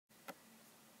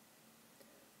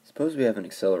Suppose we have an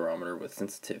accelerometer with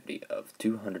sensitivity of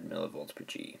 200 millivolts per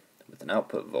G with an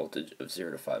output voltage of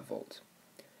 0 to 5 volts.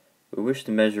 We wish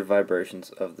to measure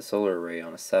vibrations of the solar array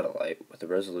on a satellite with a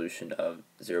resolution of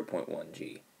 0.1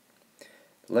 G.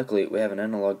 Luckily, we have an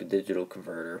analog to digital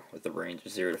converter with a range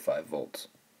of 0 to 5 volts.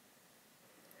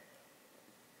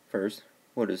 First,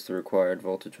 what is the required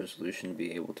voltage resolution to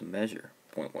be able to measure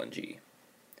 0.1 G?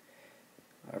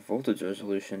 Our voltage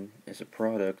resolution is a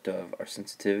product of our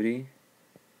sensitivity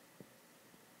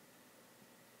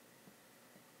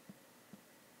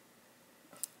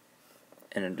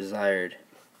and a desired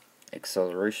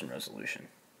acceleration resolution.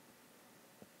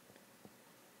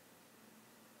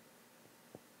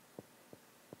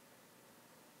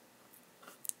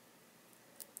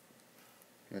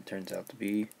 And that turns out to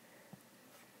be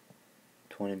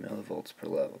 20 millivolts per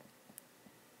level.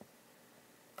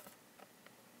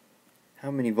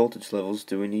 How many voltage levels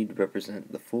do we need to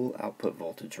represent the full output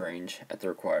voltage range at the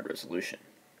required resolution?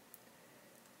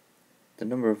 The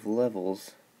number of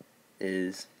levels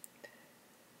is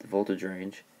the voltage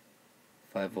range,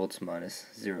 5 volts minus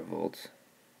 0 volts,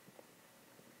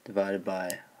 divided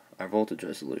by our voltage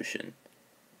resolution,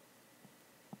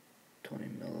 20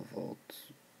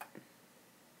 millivolts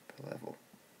per level.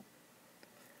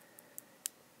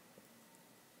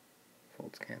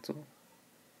 Volts cancel.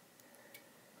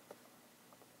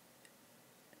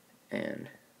 And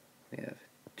we have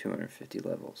 250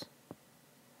 levels.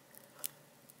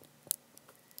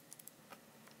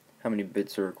 How many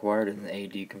bits are required in the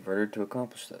AD converter to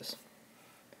accomplish this?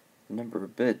 The number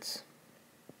of bits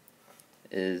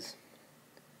is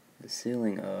the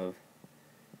ceiling of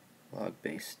log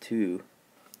base 2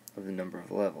 of the number of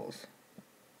levels.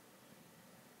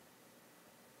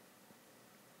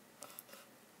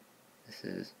 This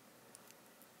is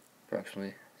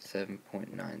approximately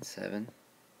 7.97,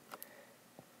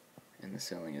 and the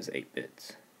ceiling is 8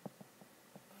 bits.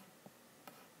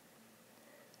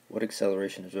 What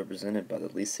acceleration is represented by the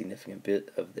least significant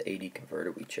bit of the AD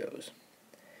converter we chose?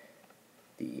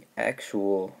 The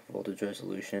actual voltage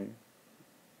resolution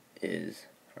is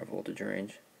our voltage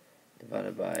range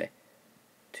divided by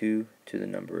 2 to the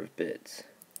number of bits,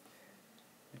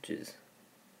 which is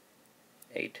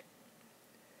 8.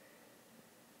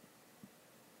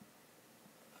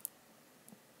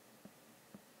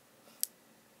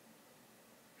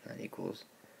 That equals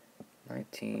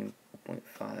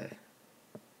 19.5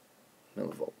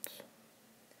 millivolts.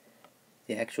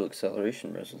 The actual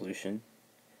acceleration resolution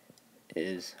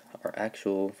is our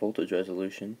actual voltage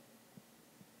resolution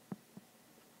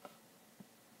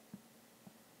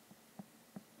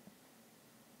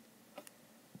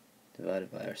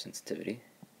divided by our sensitivity,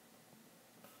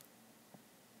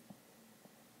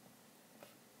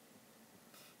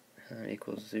 and that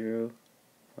equals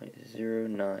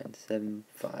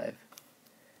 0.0975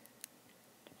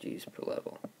 G's per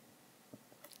level.